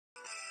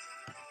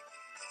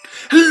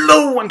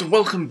Hello and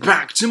welcome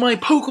back to my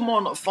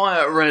Pokemon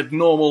Fire Red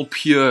Normal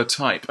Pure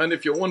type. And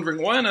if you're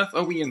wondering why on earth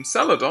are we in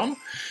Celadon,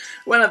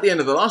 when at the end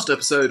of the last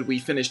episode we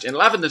finished in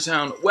Lavender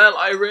Town, well,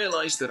 I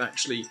realised that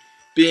actually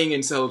being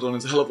in Celadon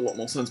is a hell of a lot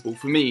more sensible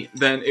for me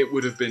than it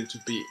would have been to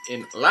be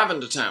in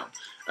Lavender Town.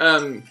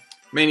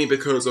 Mainly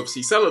because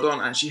obviously Celadon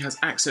actually has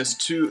access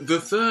to the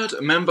third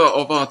member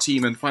of our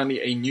team and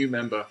finally a new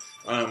member.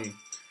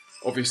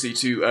 Obviously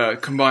to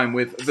combine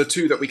with the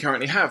two that we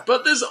currently have.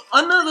 But there's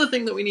another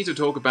thing that we need to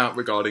talk about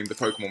regarding the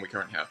Pokemon we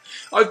currently have.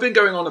 I've been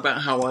going on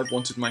about how I've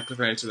wanted my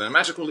Clefairy to learn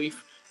Magical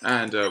Leaf,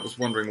 and was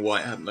wondering why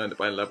I hadn't learned it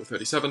by level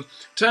 37.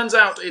 Turns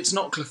out it's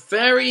not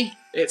Clefairy,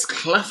 it's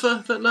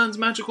Cleffa that learns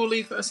Magical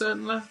Leaf at a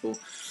certain level.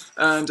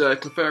 And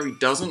Clefairy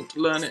doesn't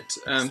learn it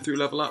through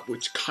level up,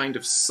 which kind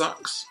of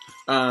sucks.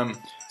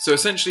 So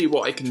essentially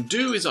what I can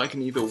do is I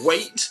can either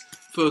wait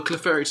for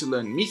Clefairy to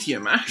learn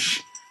Meteor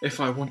Mash, if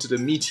I wanted a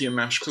Meteor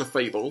Mash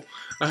Clefable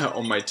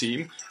on my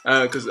team,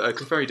 because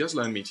Clefairy does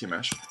learn Meteor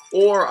Mash,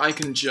 or I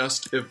can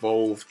just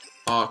evolve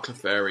our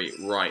Clefairy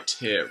right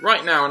here,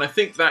 right now, and I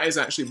think that is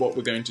actually what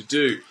we're going to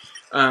do,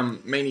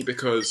 mainly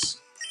because,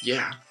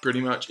 yeah,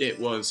 pretty much it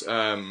was,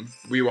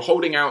 we were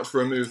holding out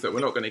for a move that we're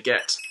not going to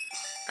get,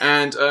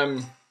 and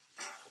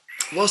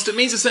whilst it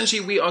means essentially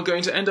we are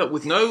going to end up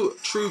with no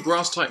true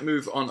Grass-type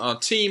move on our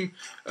team,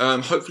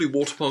 hopefully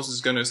Water Pulse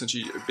is going to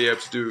essentially be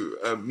able to do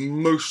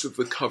most of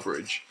the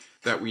coverage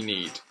that we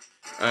need.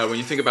 When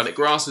you think about it,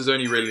 Grass is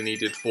only really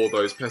needed for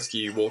those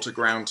pesky Water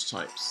Ground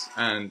types,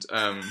 and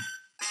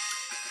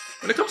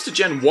when it comes to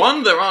Gen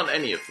 1, there aren't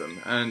any of them,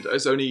 and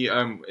it's only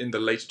in the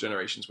later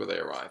generations where they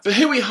arrive. But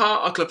here we are,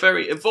 our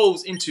Clefairy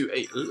evolves into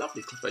a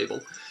lovely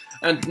Clefable,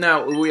 and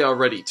now we are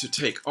ready to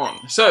take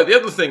on. So, the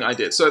other thing I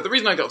did, so the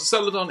reason I got to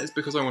Celadon is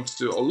because I wanted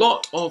to do a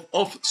lot of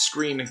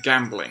off-screen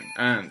gambling,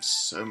 and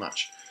so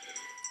much.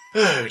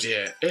 Oh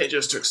dear, it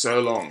just took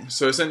so long.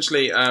 So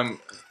essentially,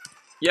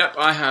 yep,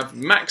 I have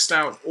maxed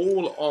out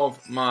all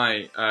of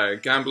my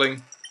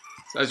gambling.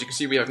 So as you can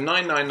see, we have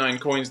 999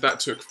 coins. That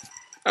took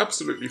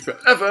absolutely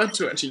forever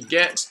to actually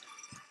get.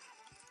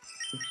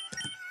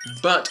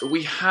 But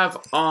we have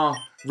our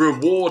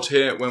reward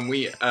here when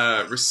we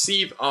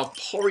receive our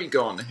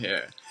Porygon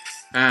here.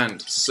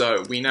 And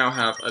so we now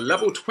have a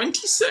level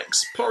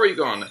 26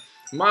 Porygon,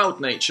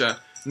 mild nature,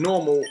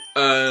 normal,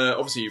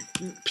 obviously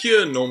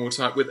pure normal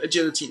type with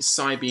agility,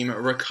 Psybeam,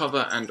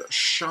 recover and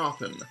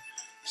sharpen.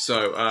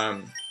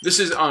 So this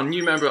is our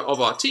new member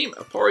of our team,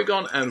 a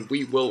Porygon, and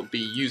we will be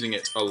using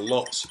it a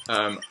lot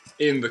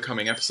in the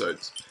coming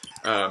episodes,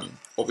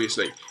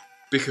 obviously.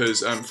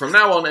 Because from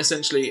now on,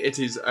 essentially, it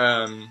is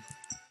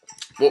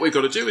what we've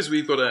got to do is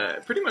we've got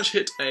to pretty much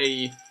hit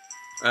a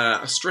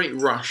straight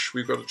rush.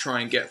 We've got to try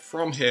and get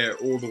from here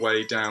all the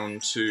way down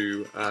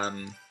to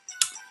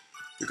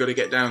we've got to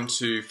get down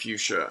to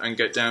Fuchsia and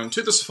get down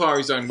to the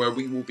Safari Zone where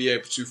we will be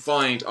able to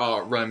find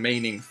our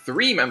remaining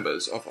 3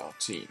 members of our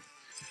team.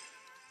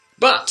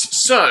 But,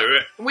 so,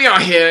 we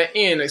are here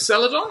in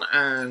Celadon,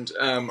 and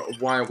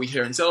why are we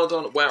here in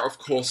Celadon? Well, of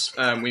course,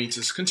 we need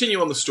to continue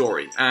on the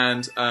story,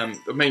 and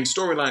the main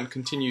storyline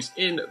continues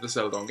in the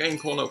Celadon Game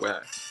Corner,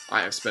 where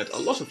I have spent a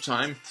lot of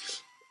time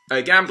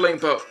gambling,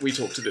 but we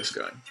talk to this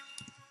guy.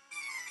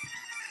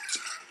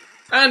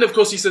 And, of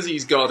course, he says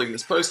he's guarding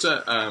this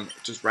poster,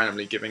 just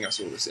randomly giving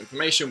us all this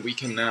information. We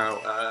can now,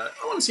 I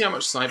want to see how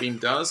much Psybeam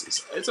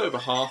does. It's over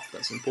half,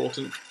 that's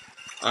important.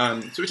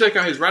 So we take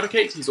out his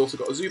Raticate. He's also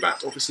got a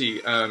Zubat.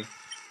 Obviously, the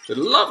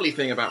lovely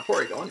thing about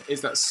Porygon is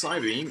that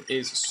Psybeam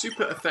is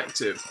super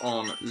effective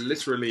on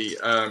literally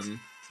on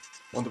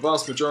the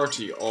vast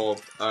majority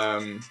of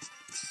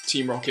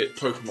Team Rocket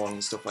Pokemon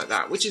and stuff like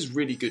that, which is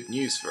really good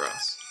news for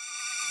us.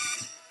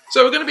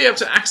 So we're going to be able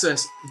to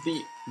access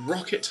the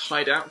Rocket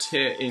hideout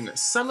here in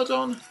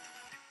Celadon,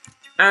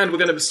 and we're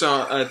going to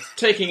start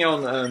taking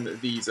on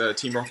these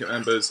Team Rocket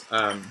members.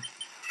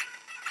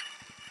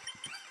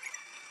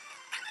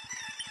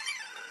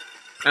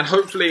 And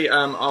hopefully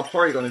our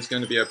Porygon is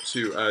going to be able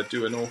to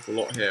do an awful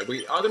lot here.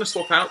 We are going to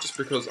swap out just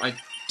because I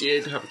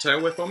did have a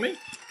Tail Whip on me,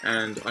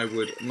 and I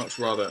would much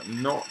rather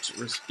not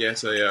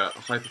get a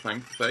Hyper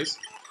Fang to the face.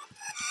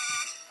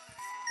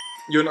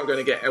 You're not going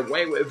to get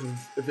away with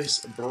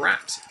this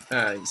brat,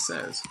 he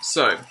says.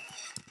 So,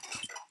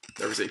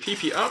 there is a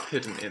PP up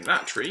hidden in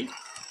that tree.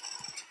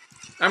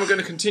 And we're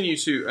going to continue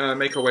to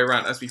make our way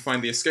around as we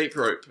find the escape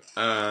rope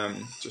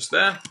just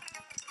there.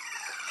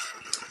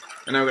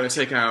 And now we're going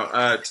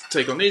to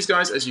take on these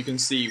guys. As you can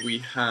see, we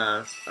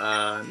have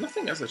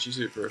nothing that's actually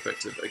super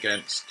effective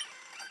against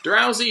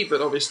Drowsy,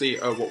 but obviously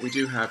what we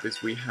do have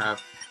is we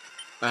have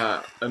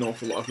an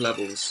awful lot of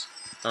levels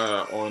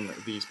on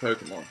these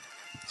Pokemon.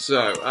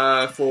 So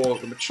for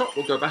the Machop,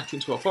 we'll go back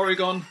into our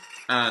Porygon,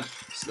 and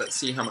let's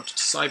see how much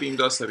Psybeam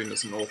does. Psybeam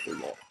does an awful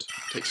lot.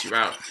 Takes you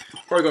out.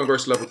 Porygon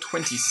grows to level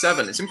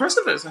 27. It's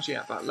impressive that it's actually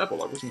at that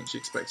level. I wasn't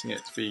actually expecting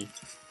it to be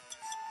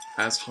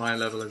as high a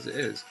level as it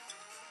is.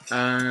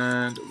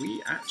 And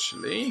we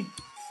actually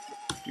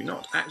do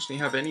not actually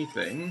have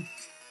anything.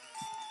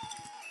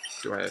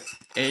 Do I have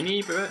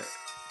any?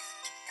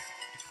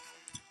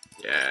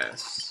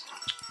 Yes.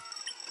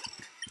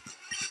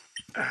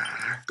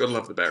 Gotta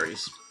love the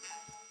berries.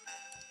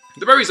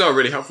 The berries are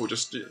really helpful,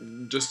 just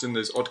in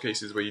those odd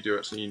cases where you do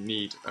actually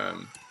need,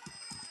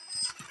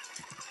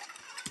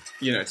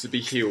 you know, to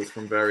be healed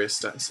from various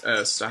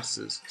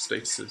statuses.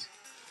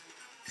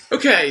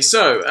 Okay,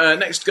 so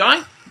next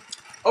guy.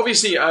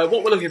 Obviously,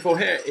 what we're looking for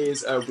here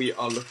is we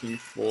are looking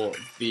for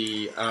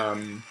the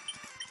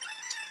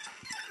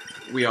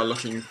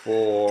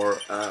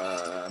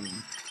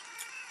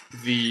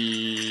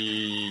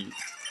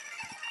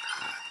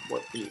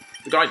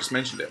the guy just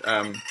mentioned it.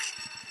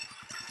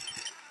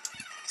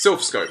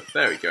 Silph Scope.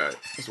 There we go.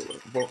 That's what we're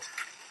looking for.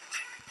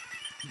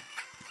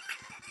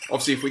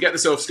 Obviously, if we get the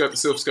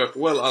Silph Scope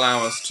will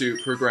allow us to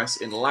progress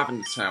in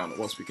Lavender Town.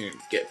 Once we can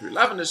get through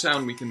Lavender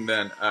Town, we can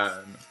then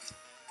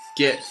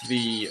get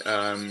the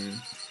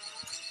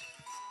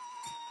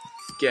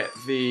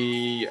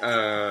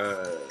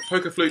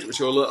Poker Flute, which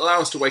will allow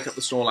us to wake up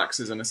the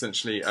Snorlaxes and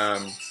essentially,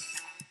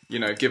 you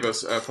know, give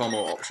us far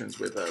more options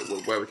with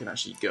where we can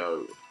actually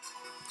go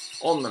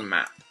on the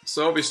map.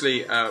 So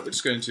obviously, we're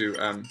just going to,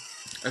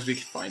 as we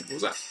can find,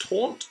 was that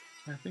Taunt?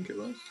 I think it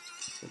was,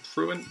 or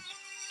Truant.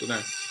 Don't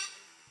know.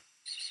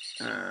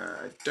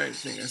 I don't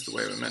think that's the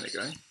way we're meant to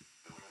go.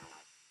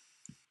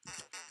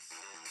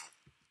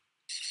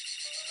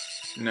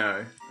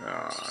 No. Oh,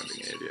 I'm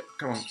being an idiot.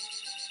 Come on.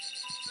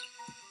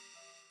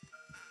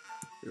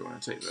 We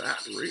want to take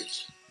that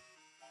route.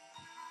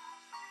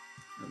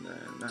 And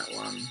then that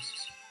one.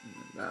 And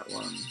then that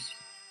one.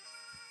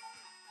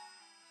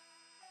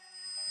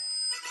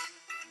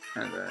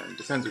 And then,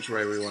 depends which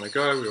way we want to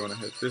go. We want to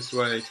head this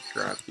way to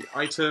grab the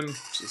item,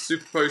 which is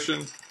Super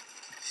Potion.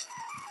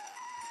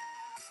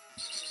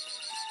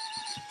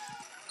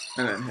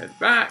 And then head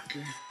back.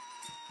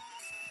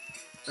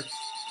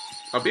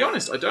 I'll be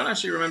honest, I don't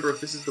actually remember if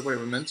this is the way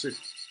we're meant to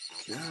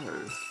go.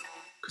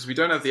 Because we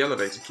don't have the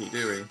elevator key,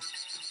 do we?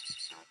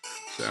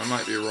 So I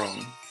might be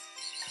wrong.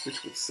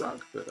 Which would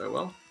suck, but oh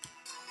well.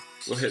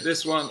 We'll hit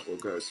this one, we'll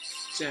go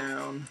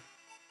down.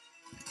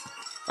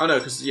 Oh no,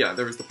 because yeah,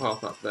 there is the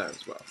path up there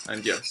as well.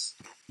 And yes.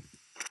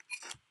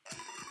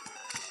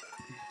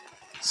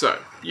 So,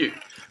 you.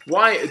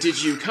 Why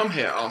did you come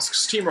here?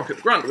 Asks Team Rocket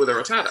the Grunt with a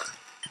Rattata.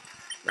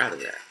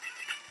 Rattata.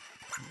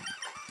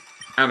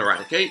 And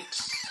Eradicate.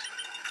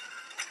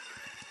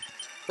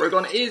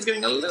 Porygon is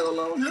getting a little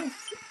low on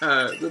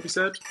health, will be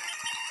said,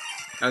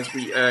 as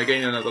we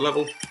gain another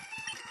level.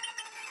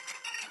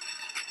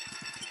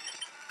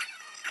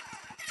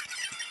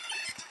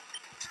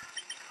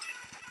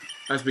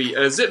 As we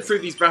zip through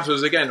these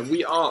battles, again,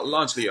 we are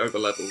largely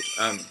over-leveled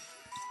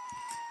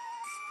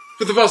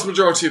for the vast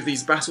majority of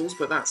these battles,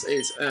 but that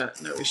is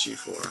no issue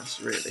for us,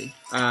 really.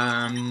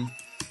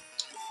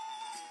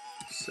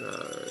 So,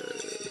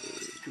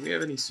 do we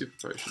have any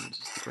Super Potions,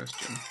 is the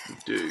question. We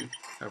do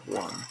have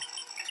one.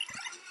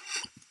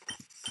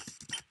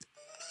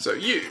 So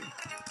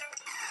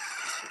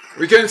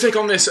we're going to take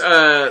on this,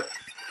 as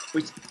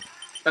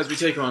we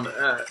take on,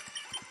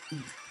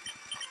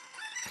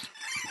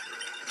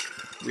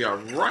 we are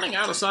running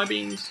out of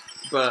Psybeams,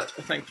 but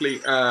thankfully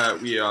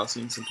we are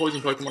seeing some poison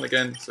Pokemon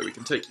again, so we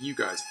can take you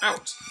guys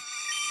out.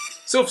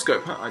 Silph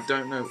Scope, huh? I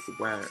don't know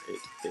where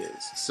it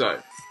is.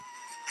 So,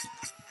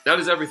 that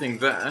is everything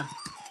there.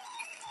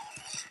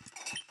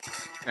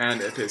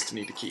 And it appears to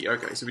need a key.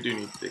 Okay, so we do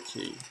need the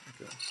key.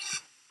 Okay.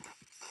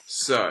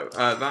 So,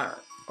 that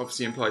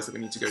obviously implies that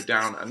we need to go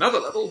down another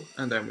level,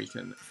 and then we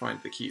can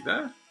find the key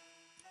there.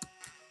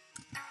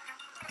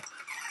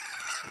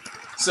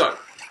 So,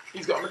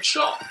 he's got a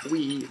Machop.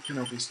 We can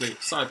obviously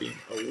Psybeam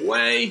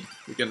away.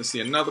 We're going to see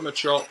another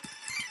Machop.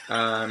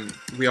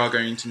 We are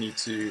going to need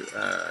to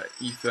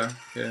Ether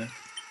here.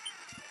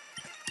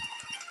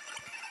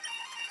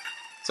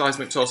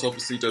 Seismic Toss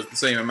obviously does the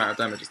same amount of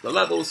damage as the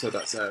level, so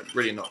that's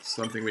really not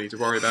something we need to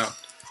worry about.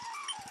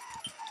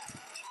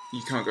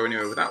 You can't go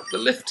anywhere without the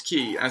lift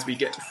key, as we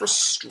get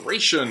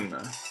Frustration,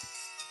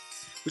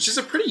 which is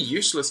a pretty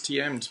useless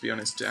TM, to be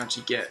honest, to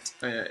actually get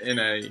in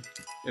a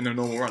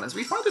normal run. As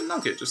we find a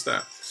Nugget just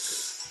there,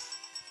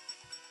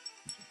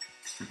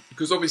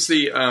 because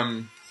obviously you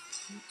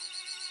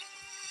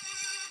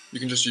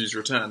can just use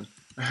Return.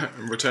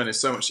 Return is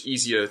so much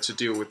easier to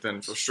deal with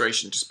than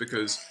Frustration, just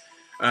because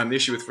the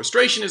issue with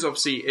Frustration is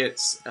obviously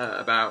it's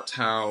about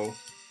how.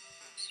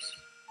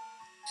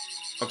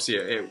 Obviously,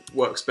 it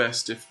works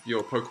best if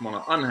your Pokemon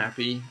are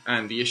unhappy,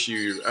 and the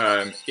issue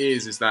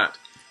is that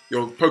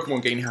your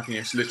Pokemon gain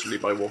happiness literally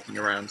by walking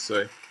around,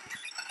 so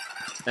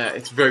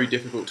it's very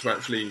difficult to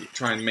actually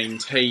try and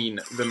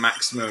maintain the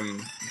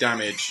maximum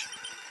damage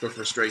for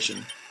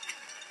Frustration.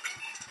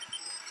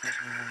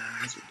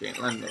 As we gain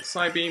landing on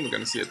Psybeam, we're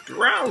going to see a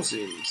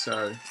Drowsy,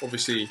 so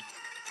obviously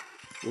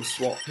we'll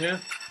swap here.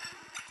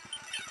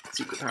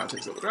 Secret Power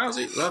takes out the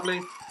Drowsy,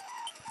 lovely.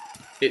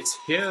 It's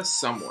here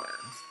somewhere.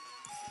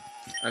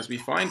 As we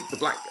find the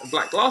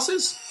black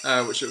glasses,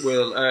 which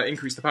will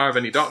increase the power of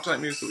any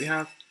Dark-type moves that we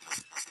have.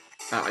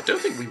 I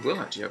don't think we will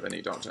actually have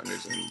any Dark-type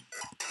moves in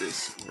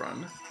this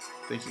run,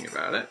 thinking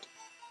about it.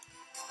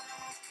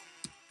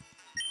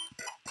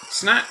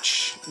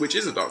 Snatch, which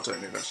is a Dark-type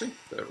move actually,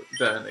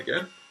 then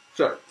again.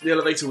 So, the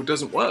elevator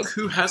doesn't work.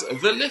 Who has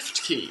the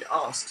lift key?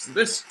 Asks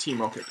this Team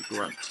Rocket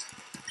grunt.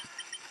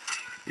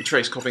 We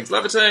trace Copping's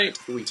levitate.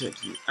 We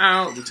take you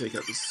out. We take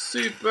out the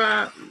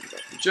super. We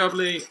got the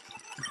jubbly.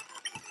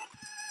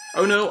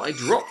 Oh no, I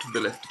dropped the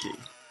lift key.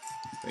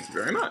 Thank you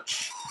very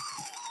much.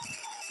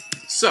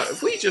 So,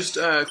 if we just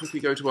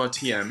quickly go to our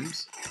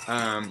TMs.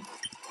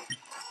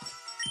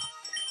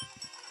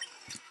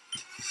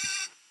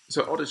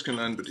 So Oddage can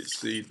learn but it's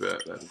seed,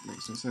 but that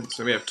makes some sense.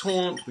 So we have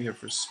Taunt, we have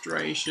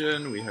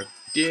Frustration, we have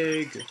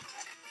Dig,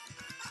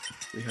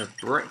 we have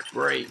Brick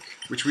Break,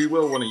 which we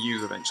will want to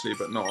use eventually,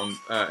 but not on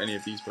any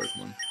of these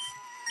Pokemon.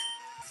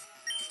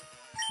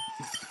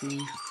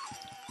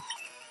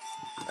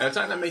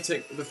 Attack that may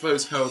take the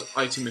foe's held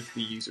item if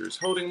the user is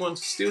holding one,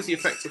 steals the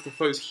effects of the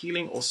foe's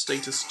healing or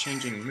status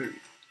changing move.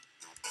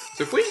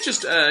 So if we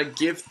just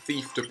give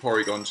Thief to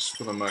Porygon just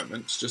for the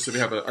moment, just so we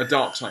have a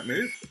Dark type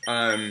move,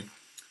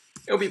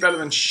 it'll be better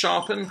than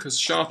Sharpen, because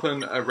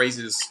Sharpen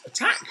raises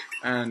attack,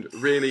 and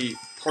really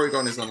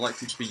Porygon is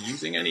unlikely to be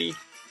using any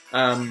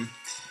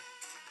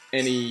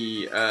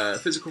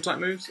physical type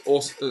moves,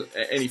 or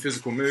any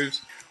physical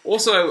moves.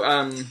 Also,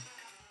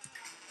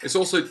 it's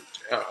also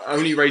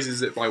only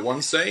raises it by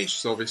one stage,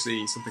 so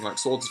obviously something like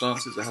Swords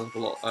Dance is a hell of a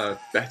lot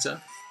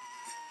better.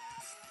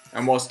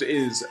 And whilst it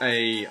is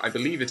I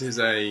believe it is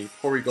a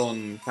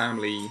Porygon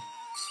family,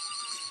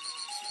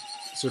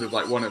 sort of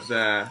like one of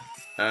their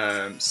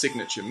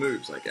signature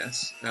moves, I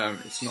guess.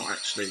 It's not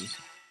actually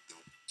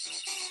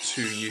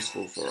too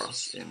useful for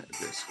us in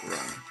this run.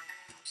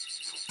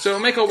 So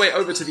we'll make our way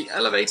over to the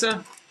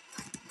elevator.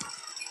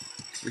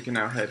 We can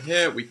now head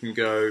here. We can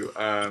go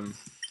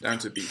down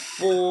to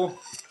B4,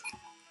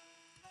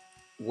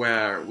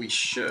 where we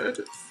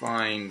should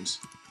find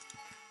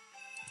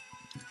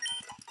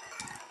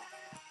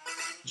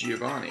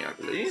Giovanni, I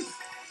believe.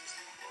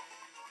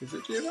 Is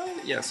it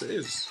Giovanni? Yes, it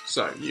is.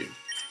 So, you.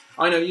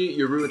 I know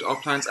you ruined our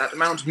plans at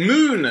Mount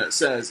Moon,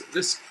 says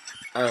this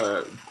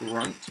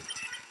grunt.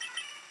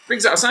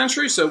 Brings out a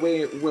Sandshrew, so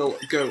we will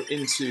go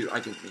into... I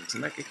didn't mean to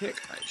Mega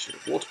Kick. I should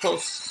have Water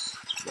Pulse.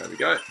 There we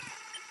go.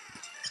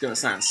 It's going to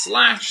Sand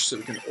Slash, so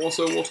we can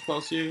also Water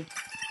Pulse you.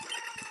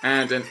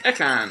 And an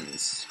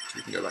Ekans, which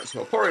we can go back to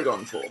our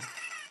Porygon for.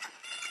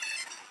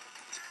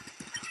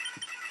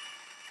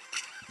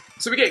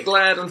 So we get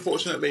glared,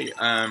 unfortunately,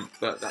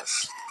 but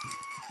that's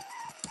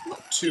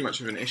not too much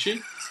of an issue.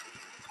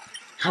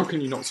 How can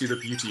you not see the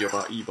beauty of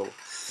our evil?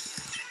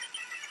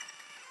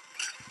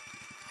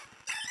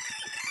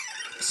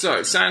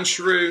 So,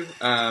 Sandshrew,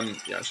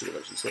 yeah, I should have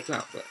actually swapped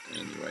out, but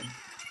anyway.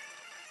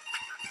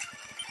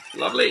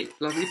 Lovely,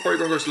 lovely.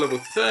 Porygon goes to level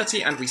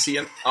 30, and we see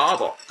an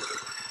Arbok.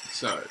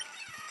 So,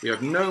 we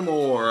have no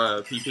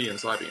more PP and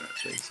Psybeam,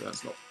 actually, so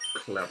that's not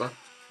clever.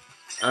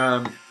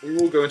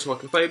 We'll go into our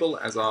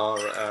Clefable as our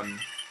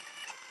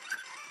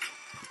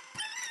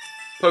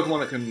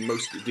Pokemon that can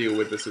most deal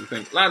with this sort of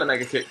thing. Land a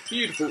Mega Kick,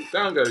 beautiful,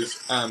 down goes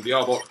the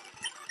Arbok.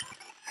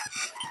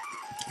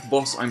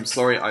 Boss, I'm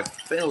sorry, I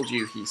failed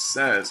you, he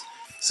says.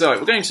 So,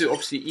 we're going to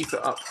obviously ether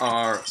up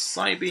our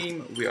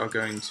Psybeam. We are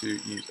going to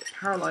use a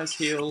Paralyze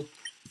Heal.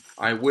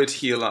 I would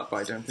heal up, but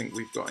I don't think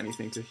we've got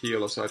anything to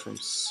heal aside from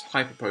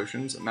Hyper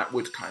Potions, and that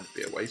would kind of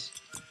be a waste.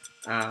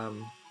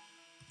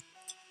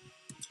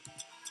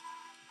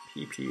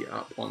 PP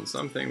up on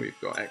something.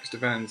 We've got X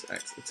Defense,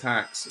 X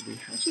Attacks. We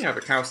actually have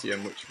a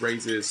Calcium, which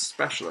raises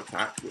Special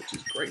Attack, which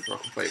is great for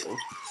Clefable.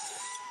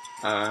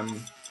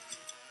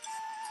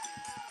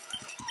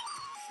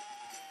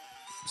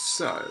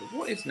 So,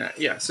 what is next?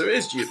 Yeah, so it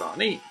is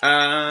Giovanni.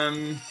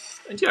 And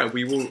yeah,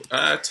 we will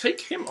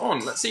take him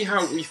on. Let's see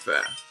how we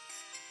fare.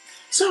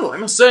 So, I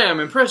must say, I'm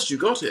impressed you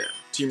got here.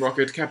 Team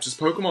Rocket captures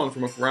Pokemon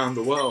from around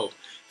the world.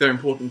 They're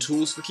important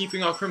tools for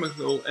keeping our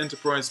criminal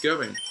enterprise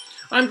going.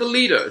 I'm the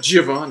leader,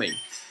 Giovanni.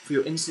 For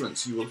your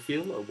insolence, you will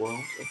feel a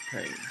world of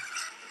pain.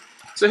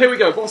 So here we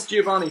go. Boss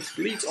Giovanni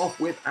leads off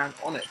with an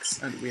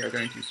Onix, and we are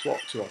going to swap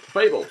to our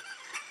Clefable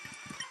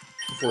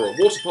for a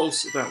Water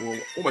Pulse that will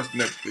almost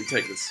inevitably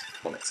take this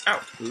Onix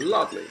out.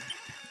 Lovely.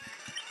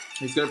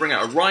 He's going to bring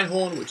out a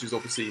Rhyhorn, which is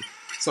obviously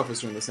suffers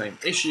from the same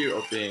issue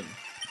of being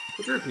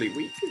quadruply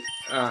weak.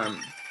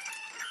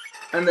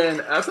 And then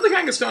for the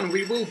Kangaskhan,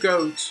 we will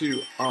go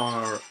to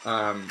our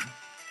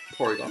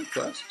Porygon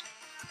first.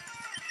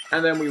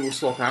 And then we will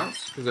swap out,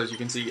 because as you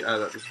can see,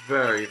 that was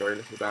very, very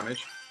little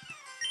damage.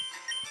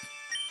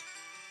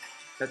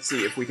 Let's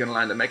see if we can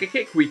land a Mega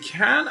Kick. We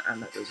can,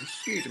 and that does a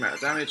huge amount of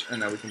damage. And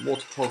now we can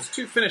Water Pulse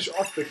to finish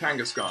off the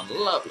Kangaskhan.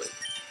 Lovely.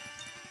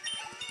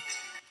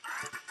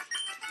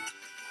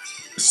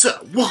 Sir,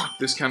 what?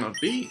 This cannot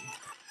be.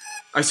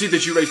 I see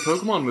that you raise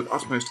Pokemon with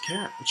utmost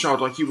care. A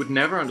child like you would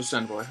never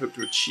understand what I hope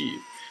to achieve.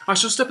 I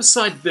shall step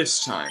aside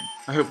this time.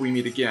 I hope we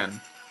meet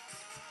again.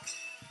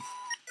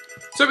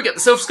 So we get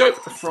the Self-Scope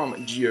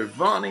from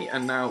Giovanni,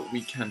 and now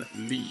we can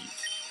leave.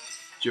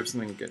 Do you have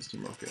something against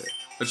Team Rocket?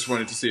 I just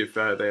wanted to see if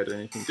they had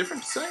anything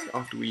different to say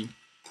after we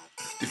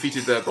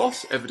defeated their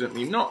boss.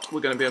 Evidently not. We're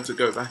going to be able to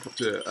go back up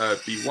to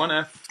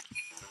B1F.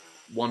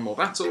 One more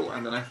battle,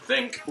 and then I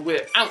think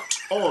we're out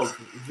of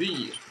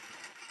the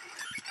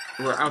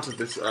we're out of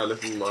this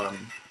little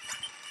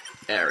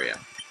area.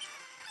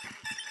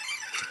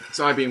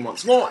 So I beam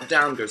once more,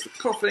 down goes the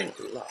coughing.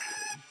 Lovely.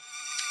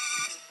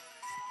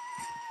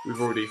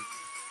 We've already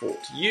fought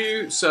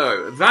you.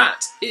 So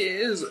that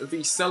is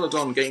the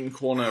Celadon Game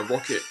Corner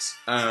rocket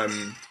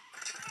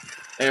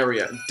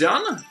area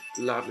done.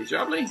 Lovely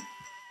jubbly.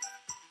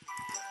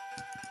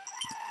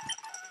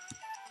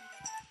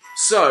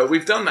 So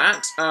we've done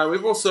that.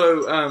 We've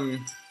also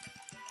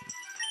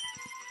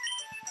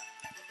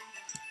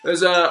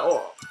there's an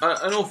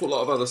awful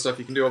lot of other stuff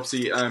you can do.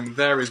 Obviously,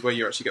 there is where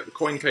you actually get the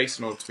coin case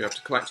in order to be able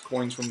to collect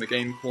coins from the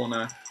game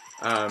corner.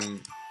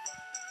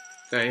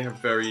 They have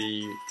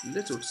very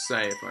little to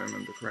say, if I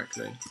remember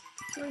correctly.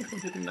 Anything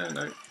hidden there?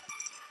 No.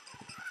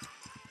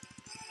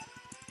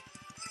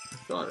 I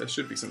feel like there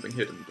should be something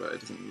hidden, but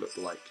it doesn't look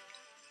like.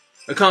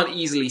 I can't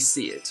easily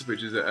see it,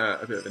 which is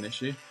a bit of an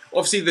issue.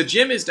 Obviously, the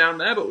gym is down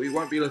there, but we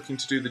won't be looking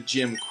to do the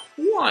gym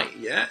quite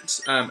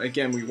yet.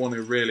 Again, we want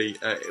to really.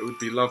 It would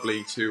be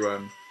lovely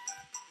to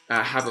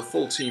have a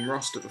full team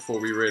roster before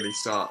we really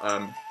start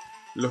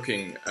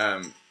looking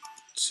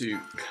to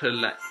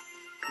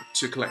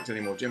collect any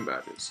more gym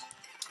badges.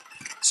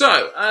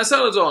 So,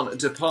 Celadon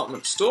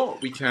Department Store,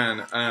 we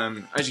can,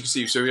 as you can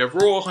see, so we have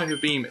Raw, Hyper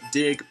Beam,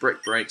 Dig,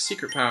 Brick Break,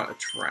 Secret Power,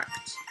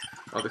 Attract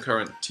are the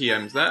current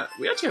TMs there.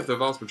 We actually have the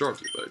vast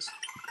majority of those.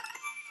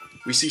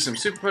 We see some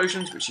Super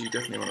Potions, which you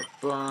definitely want to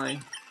buy.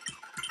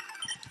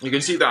 You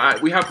can see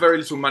that we have very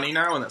little money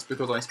now, and that's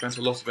because I spent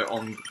a lot of it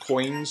on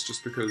coins,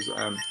 just because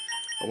I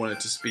wanted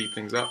to speed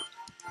things up.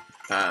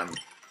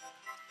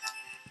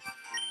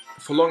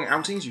 For long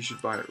outings, you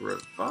should buy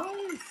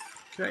Revive.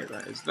 Okay,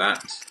 that is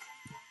that.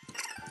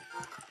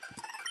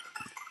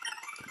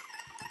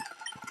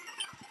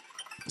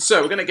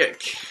 So, we're going to get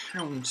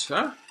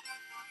Counter.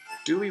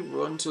 Do we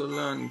want to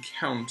learn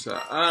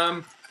Counter?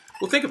 Well,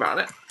 think about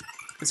it.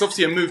 It's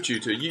obviously a move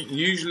tutor.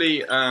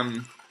 Usually,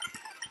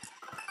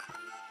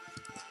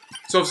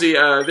 so obviously,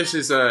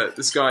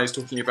 this guy is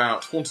talking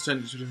about Haunted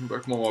tending to different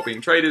Pokemon while being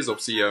traders.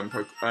 Obviously,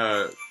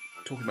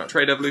 talking about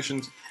trade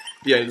evolutions.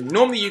 Yeah,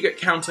 normally you get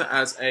Counter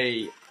as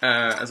a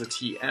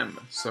TM.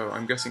 So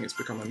I'm guessing it's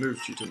become a move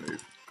tutor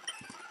move.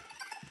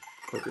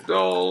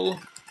 Pokedoll.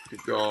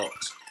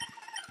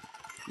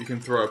 You can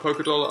throw a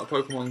Pokedoll at a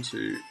Pokemon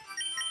to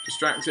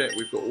distract it.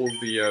 We've got all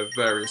the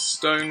various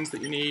stones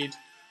that you need.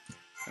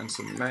 And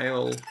some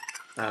mail.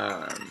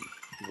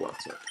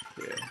 What's up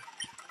here?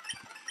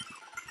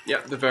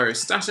 Yep, the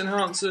various stat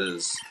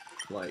enhancers.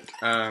 Like,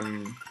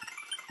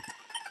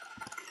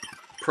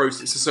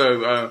 processors.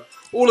 So,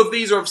 all of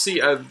these are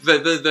obviously,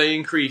 they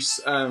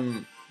increase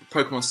Pokemon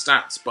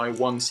stats by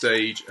one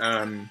stage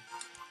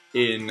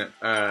in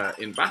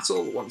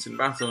battle, once in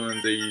battle,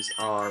 and these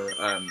are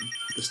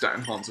the stat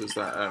enhancers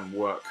that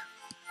work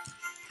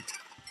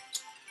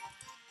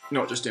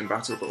not just in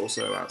battle but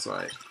also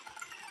outside.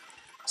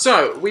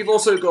 So we've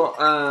also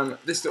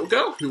got this little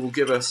girl who will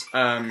give us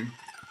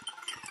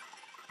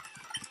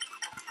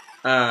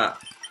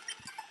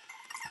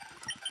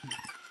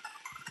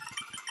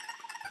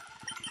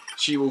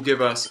she will give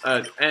us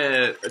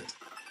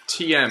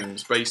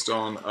TMs based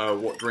on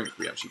what drink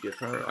we actually give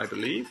her, I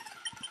believe.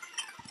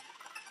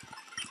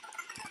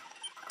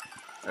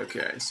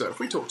 Okay, so if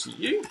we talk to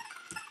you,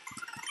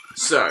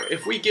 so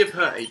if we give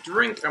her a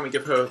drink and we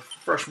give her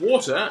fresh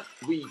water,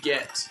 we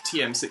get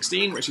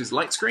TM16, which is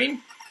light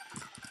screen.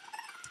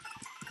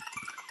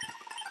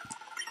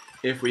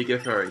 If we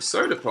give her a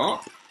soda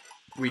pop,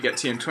 we get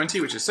TM20,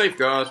 which is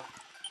safeguard.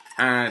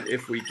 And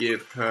if we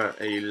give her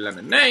a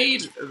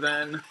lemonade,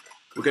 then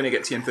we're going to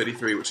get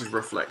TM33, which is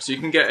reflect. So you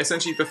can get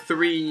essentially the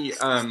three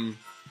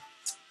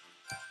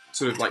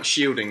sort of like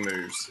shielding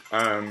moves.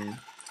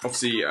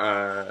 Obviously,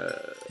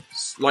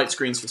 light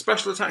screens for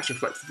special attacks,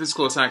 reflect for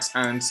physical attacks,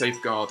 and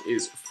safeguard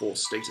is for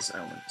status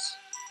ailments.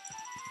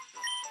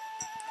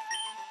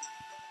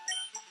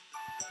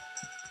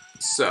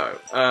 So,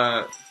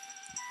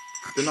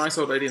 the nice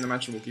old lady in the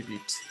mansion will give you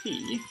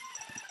tea.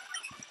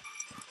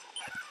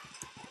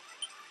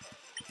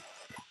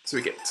 So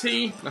we get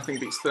tea, nothing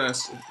beats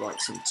thirst, like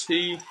some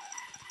tea.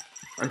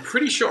 I'm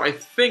pretty sure, I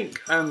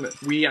think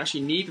we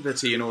actually need the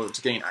tea in order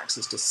to gain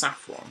access to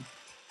Saffron.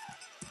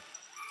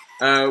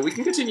 We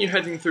can continue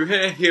heading through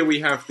here. Here we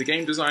have the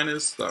game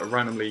designers that are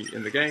randomly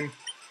in the game.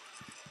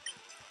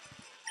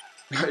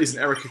 Isn't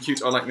Erica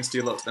cute? I like Misty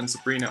a lot. And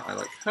Sabrina, I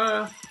like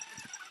her.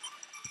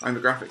 I'm the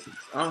graphic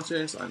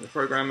artist, I'm the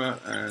programmer,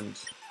 and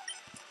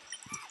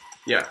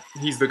yeah,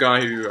 he's the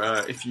guy who,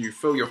 if you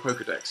fill your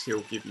Pokedex, he'll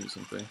give you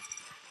something.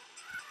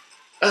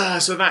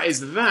 So that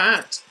is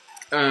that.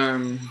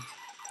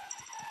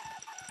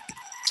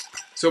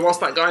 So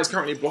whilst that guy is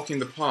currently blocking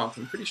the path,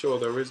 I'm pretty sure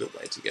there is a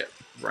way to get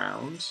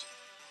round. Is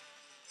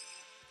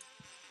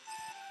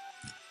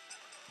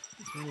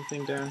there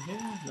anything down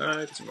here? No,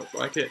 it doesn't look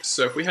like it.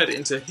 So if we head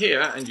into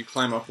here and you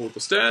climb up all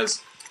the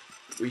stairs,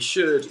 we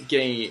should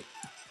gain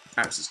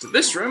access to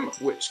this room,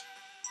 which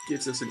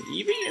gives us an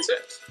EV, is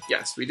it?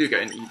 Yes, we do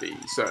get an EV,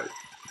 so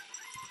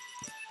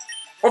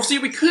Obviously,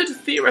 we could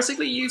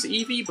theoretically use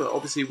Eevee, but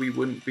obviously we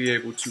wouldn't be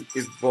able to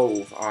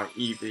evolve our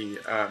Eevee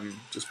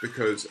just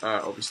because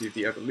obviously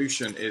the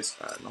evolution is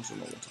not a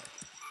normal type.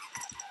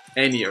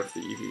 Any of the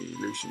Eevee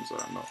evolutions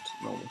are not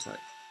normal type.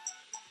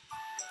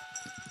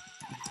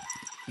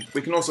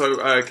 We can also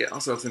get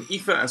ourselves an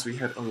Ether as we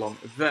head along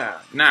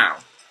there. Now,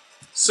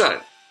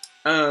 so,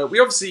 we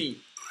obviously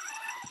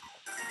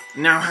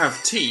now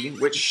have T,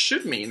 which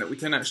should mean that we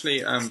can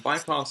actually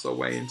bypass our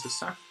way into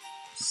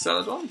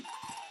Celadon?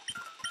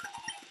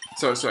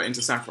 Sorry,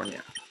 into Saffron, yeah.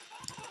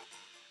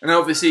 And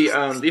obviously,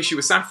 the issue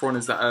with Saffron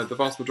is that the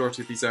vast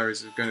majority of these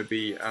areas are going to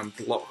be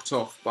blocked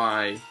off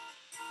by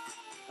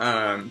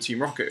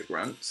Team Rocket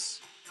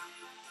grunts.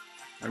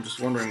 I'm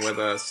just wondering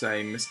whether,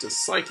 say, Mr.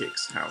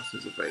 Psychic's house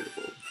is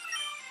available.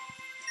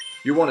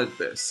 You wanted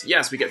this.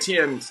 Yes, we get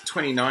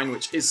TM29,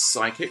 which is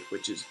Psychic,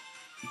 which is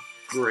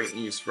great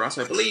news for us.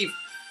 I believe,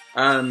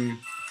 I'm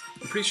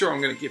pretty sure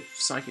I'm going to give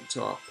Psychic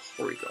to our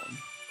Porygon.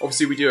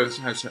 Obviously, we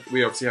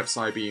obviously have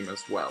Psybeam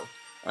as well,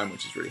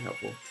 which is really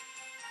helpful.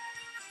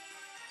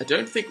 I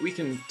don't think we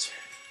can...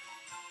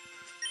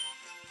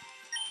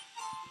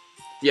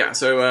 Yeah,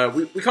 so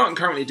we can't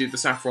currently do the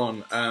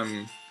Saffron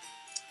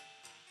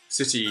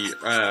City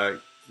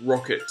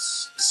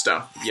Rockets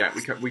stuff yet.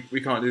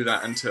 We can't do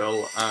that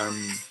until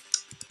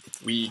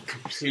we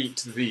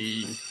complete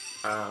the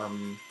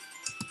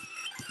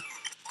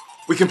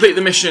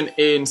mission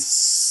in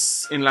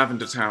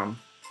Lavender Town.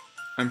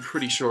 I'm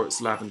pretty sure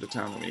it's Lavender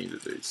Town that we need to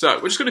do. So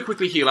we're just going to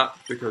quickly heal up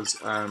because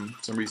for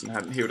some reason I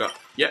hadn't healed up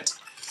yet.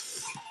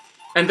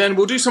 And then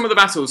we'll do some of the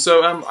battles.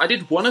 So I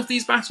did one of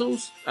these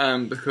battles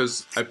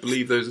because I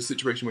believe there's a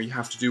situation where you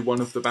have to do one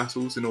of the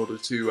battles in order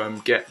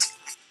to get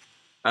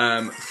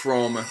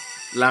from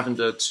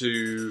Lavender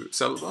to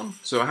Celadon.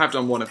 So I have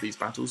done one of these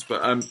battles,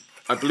 but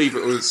I believe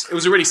it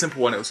was a really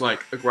simple one. It was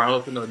like a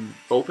Growlithe and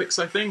Vulpix,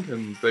 I think,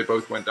 and they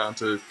both went down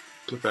to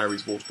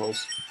Clefairy's Water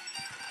Pulse.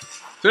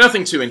 So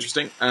nothing too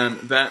interesting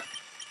there.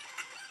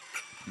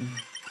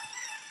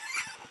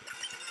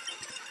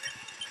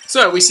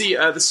 So we see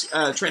this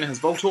trainer has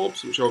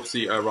Voltorbs, which are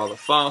obviously rather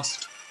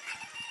fast.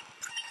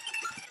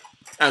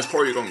 As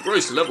Porygon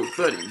grows to level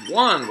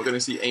 31, we're going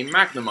to see a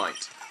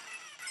Magnemite,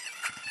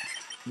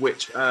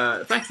 which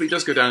thankfully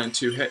does go down in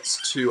 2 hits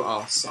to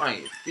our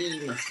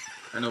Psybeam.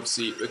 And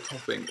obviously the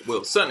Coughing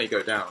will certainly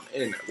go down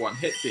in 1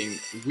 hit, being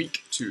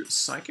weak to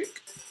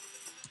Psychic.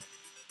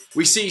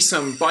 We see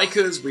some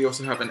Bikers. We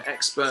also have an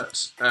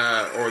Expert,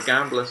 or a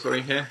Gambler,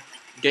 sorry, here.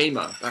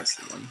 Gamer, that's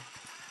the one.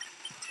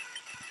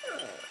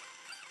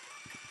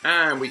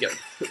 And we get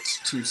put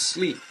to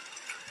sleep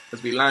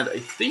as we land a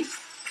Thief.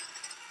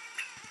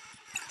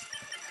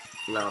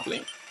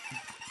 Lovely.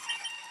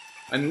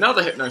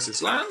 Another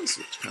Hypnosis lands,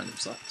 which kind of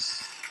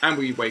sucks. And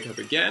we wake up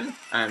again,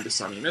 and this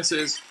time he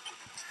misses.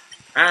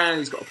 And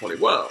he's got a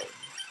Poliwhirl.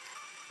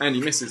 And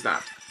he misses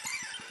that.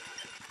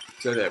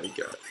 So there we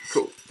go.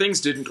 Cool.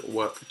 Things didn't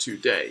work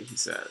today, he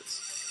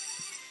says.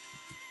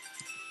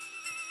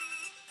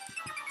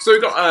 So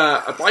we've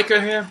got a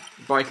Biker here.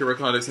 Biker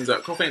Ricardo sends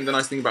out Coughing. The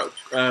nice thing about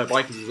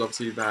Bikers is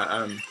obviously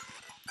that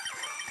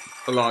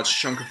a large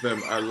chunk of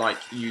them are like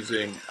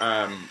using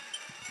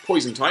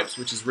poison types,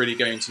 which is really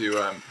going to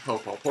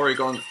help our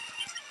Porygon.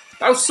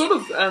 That was sort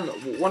of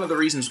one of the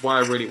reasons why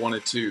I really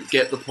wanted to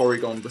get the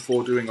Porygon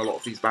before doing a lot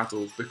of these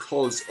battles,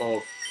 because of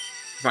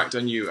the fact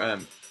I knew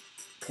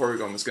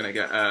Porygon was going to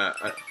get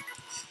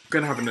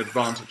going to have an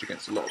advantage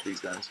against a lot of these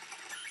guys.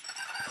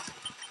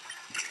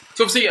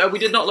 So obviously we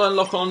did not learn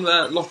Lock On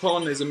there. Lock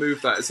On is a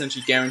move that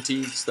essentially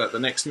guarantees that the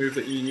next move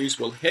that you use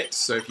will hit.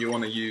 So if you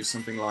want to use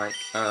something like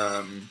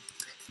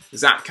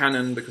Zap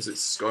Cannon because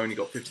it's only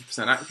got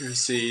 50%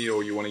 accuracy,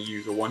 or you want to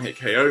use a one-hit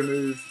KO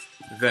move,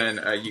 then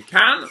you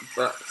can.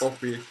 But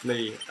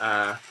obviously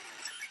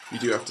you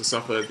do have to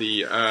suffer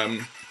the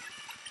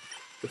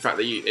fact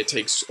that it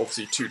takes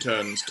obviously 2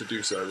 turns to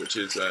do so, which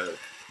is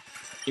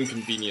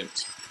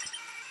inconvenient.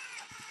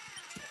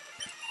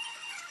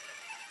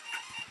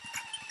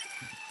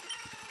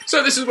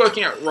 So this is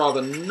working out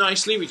rather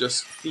nicely. We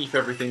just thief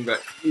everything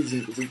that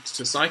isn't weak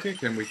to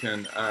Psychic, and we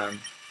can... Oh,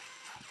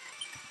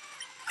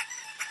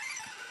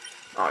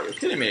 you're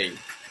kidding me.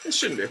 This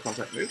shouldn't be a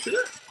contact move, should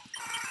it?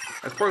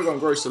 As Porygon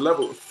grows to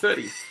level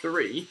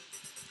 33,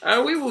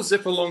 we will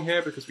zip along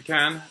here because we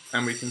can,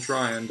 and we can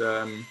try and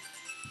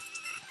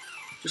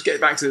just get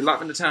back to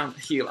Lavender Town,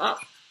 heal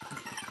up.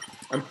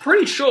 I'm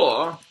pretty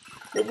sure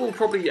what we'll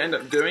probably end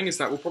up doing is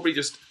that we'll probably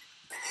just...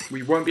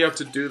 We won't be able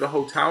to do the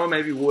whole tower.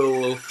 Maybe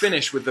we'll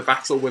finish with the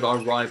battle with our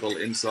rival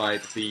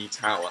inside the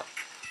tower.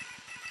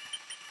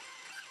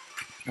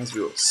 As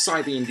we will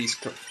Psybeam these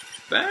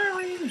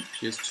Clefairy.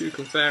 Here's 2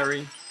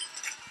 Clefairy.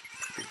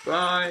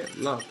 Goodbye.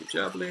 Lovely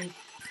jubbly.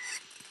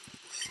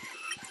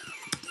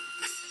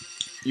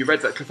 You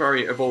read that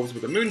Clefairy evolves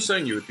with a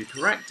Moonstone. You would be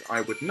correct.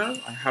 I would know.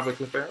 I have a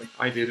Clefairy.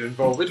 I did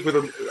evolve it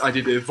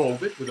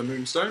with a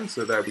Moonstone.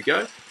 So there we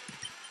go.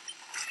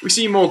 We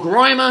see more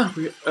Grimer.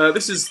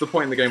 This is the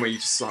point in the game where you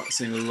just start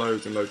seeing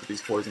loads and loads of these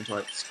poison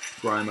types.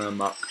 Grimer,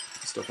 Muck,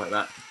 stuff like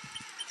that.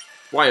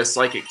 Why a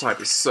Psychic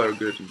type is so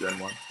good in Gen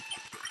 1.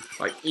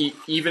 Like,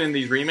 even in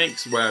these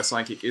remakes, where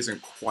Psychic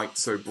isn't quite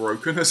so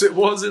broken as it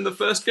was in the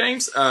first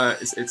games,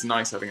 it's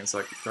nice having a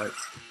Psychic type.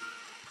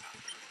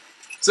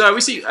 So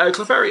we see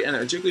Clefairy and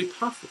a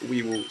Jigglypuff.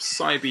 We will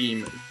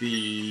Psybeam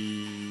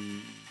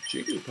the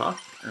Jigglypuff,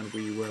 and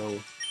we will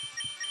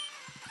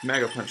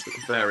Mega Punch the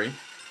Clefairy.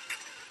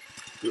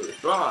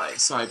 Goodbye.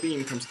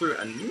 Psybeam comes through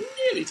and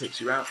nearly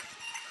takes you out.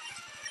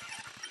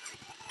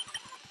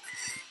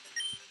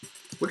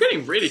 We're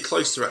getting really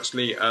close to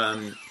actually,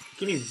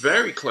 getting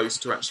very close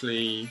to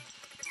actually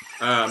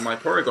my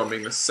Porygon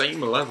being the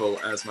same level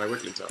as my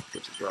Wigglytuff,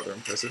 which is rather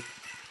impressive.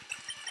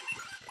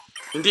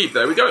 Indeed,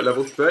 there we go,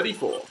 level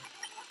 34.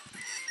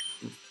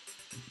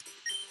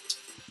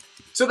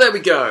 So there we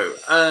go.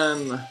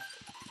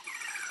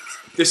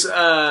 This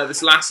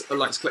last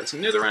likes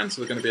collecting Nidoran,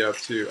 so we're going to be able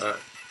to,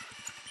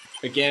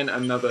 again,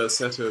 another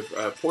set of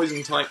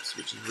poison types,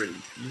 which is really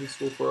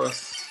useful for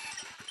us.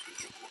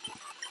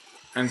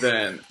 And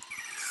then,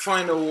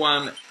 final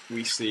one,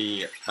 we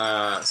see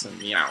some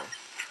Meow.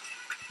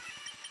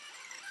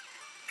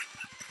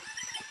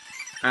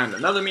 And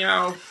another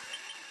Meow.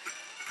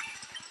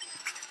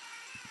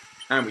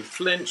 And we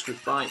flinch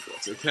with Bite,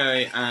 that's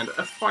okay. And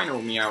a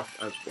final Meow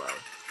as well.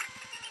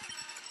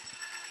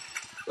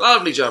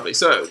 Lovely jubbly.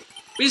 So,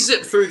 we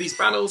zip through these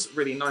battles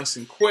really nice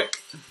and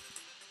quick.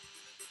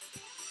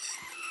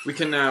 We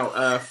can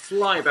now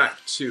fly back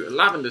to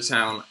Lavender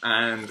Town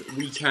and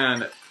we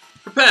can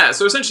prepare.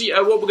 So essentially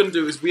what we're going to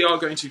do is we are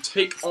going to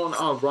take on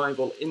our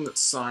rival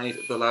inside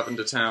the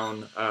Lavender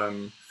Town,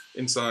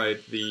 inside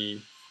the,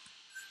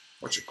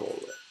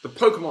 the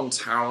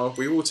Pokemon Tower.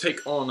 We will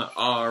take on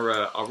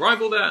our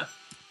rival there,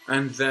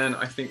 and then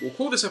I think we'll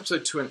call this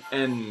episode to an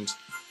end.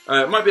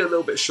 It might be a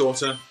little bit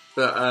shorter,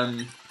 but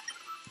I'm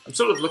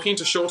sort of looking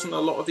to shorten a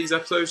lot of these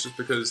episodes just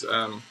because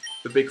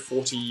the big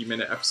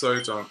 40-minute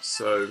episodes aren't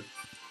so...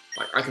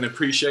 Like, I can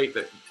appreciate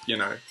that, you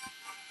know,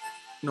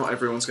 not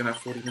everyone's going to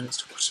have 40 minutes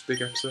to watch a big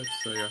episode,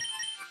 so yeah.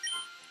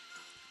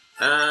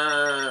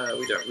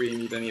 We don't really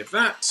need any of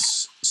that,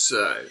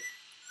 so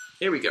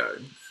here we go.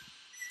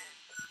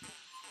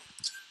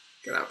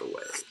 Get out of the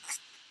way.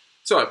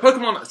 So,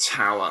 Pokemon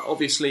Tower.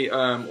 Obviously,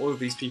 all of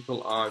these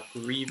people are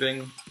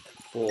grieving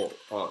for,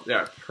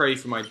 pray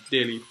for my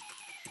dearly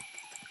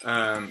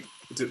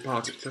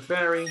departed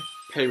Clefairy.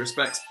 Pay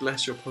respects,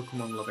 bless your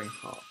Pokemon-loving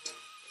heart.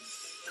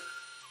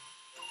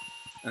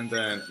 And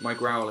then, my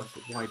Growlithe,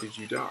 why did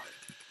you die?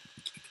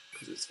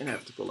 Because it's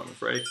inevitable, I'm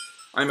afraid.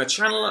 I'm a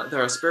channeler,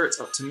 there are spirits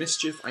up to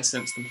mischief, I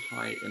sense them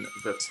high in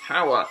the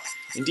tower.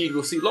 Indeed,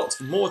 we'll see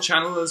lots more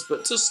channelers,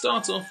 but to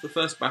start off, the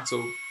first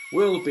battle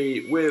will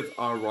be with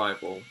our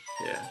rival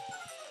here.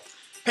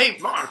 Hey,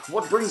 Mark,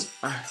 what brings...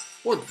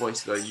 what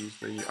voice did I use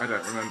for you? I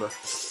don't remember.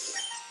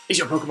 Is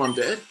your Pokemon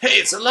dead? Hey,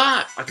 it's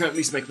alive! I can at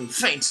least make them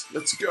faint.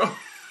 Let's go.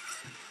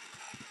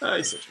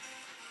 He's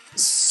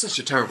such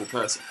a terrible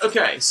person.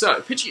 Okay, so,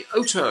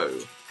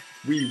 Pidgeotto.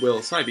 We will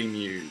Psybeam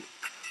you.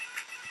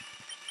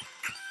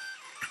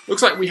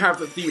 Looks like we have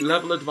the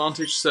level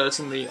advantage,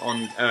 certainly,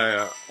 on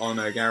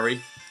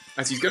Gary.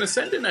 As he's going to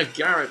send in a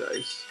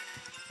Gyarados.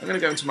 I'm going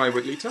to go into my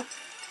Wigglytuff.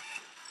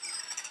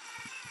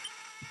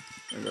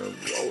 I'm going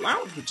to roll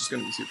out, which is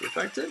going to be super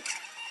effective.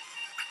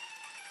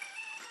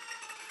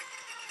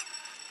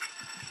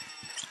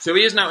 So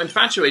he is now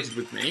infatuated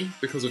with me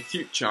because of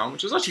Cute Charm,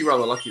 which was actually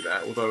rather lucky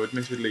there, although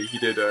admittedly he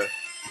did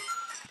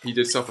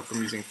suffer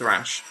from using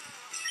Thrash.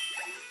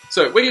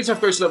 So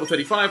Wigglytuff goes to level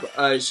 35.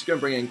 She's going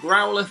to bring in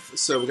Growlithe,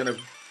 so we're going to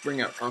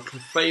bring out our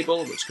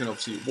Clefable, which can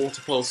obviously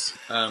Water Pulse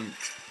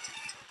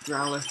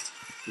Growlithe.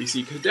 We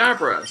see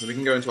Kadabra, so we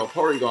can go into our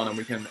Porygon and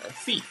we can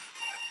Thief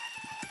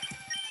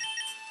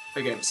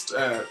against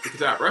the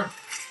Kadabra,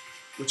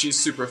 which is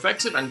super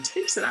effective and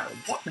takes it out in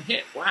one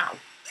hit. Wow.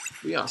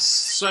 We are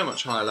so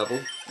much higher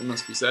level, it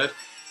must be said.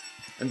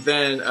 And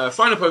then,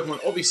 final Pokemon,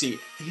 obviously,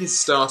 his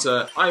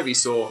starter,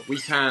 Ivysaur. We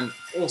can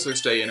also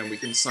stay in and we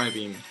can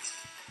Psybeam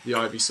the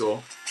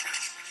Ivysaur.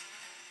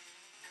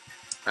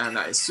 And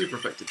that is super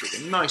effective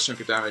with a nice chunk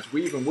of damage.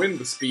 We even win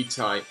the speed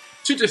tie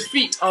to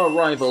defeat our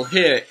rival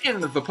here in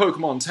the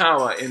Pokemon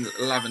Tower in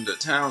Lavender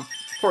Town.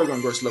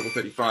 Porygon grows to level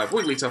 35,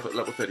 Wigglytuff at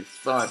level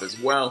 35 as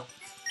well.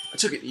 I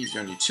took it easy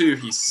on you too,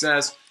 he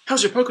says.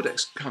 How's your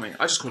Pokedex coming?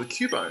 I just caught a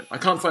Cubone. I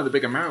can't find the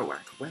bigger Marowak.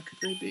 Where could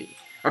they be?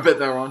 I bet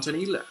there aren't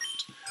any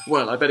left.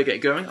 Well, I better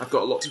get going. I've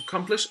got a lot to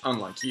accomplish,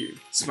 unlike you.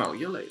 Smell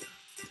you later.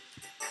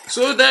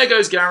 So there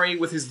goes Gary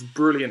with his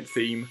brilliant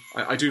theme.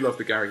 I do love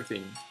the Gary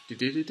theme.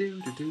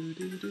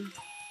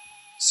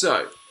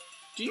 So,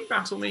 do you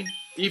battle me?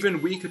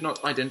 Even we could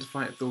not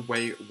identify it the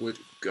way would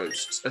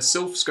ghosts. A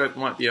Sylph Scope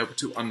might be able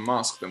to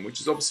unmask them, which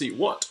is obviously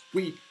what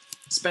we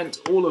spent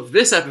all of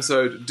this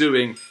episode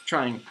doing,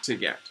 trying to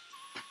get.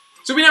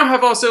 So we now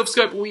have our Sylph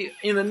Scope.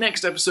 In the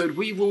next episode,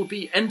 we will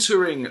be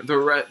entering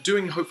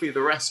doing hopefully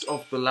the rest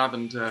of the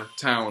Lavender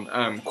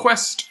Town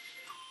quest.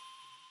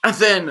 And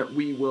then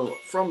we will,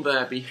 from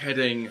there, be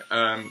heading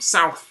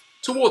south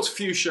towards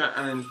Fuchsia,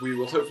 and we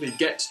will hopefully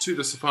get to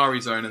the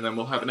Safari Zone, and then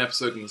we'll have an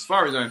episode in the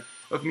Safari Zone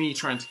of me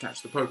trying to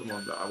catch the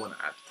Pokemon that I want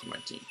to add to my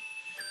team.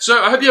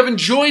 So I hope you have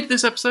enjoyed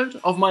this episode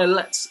of my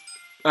Let's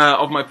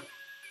of my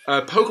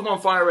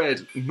Pokemon Fire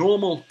Red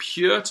normal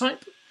pure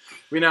type.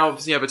 We now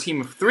obviously have a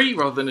team of 3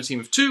 rather than a team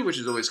of 2, which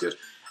is always good.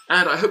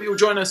 And I hope you'll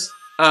join us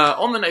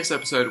on the next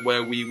episode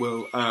where we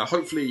will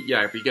hopefully,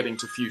 be getting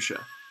to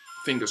Fuchsia.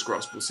 Fingers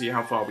crossed, we'll see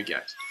how far we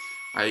get.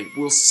 I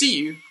will see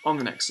you on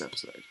the next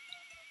episode.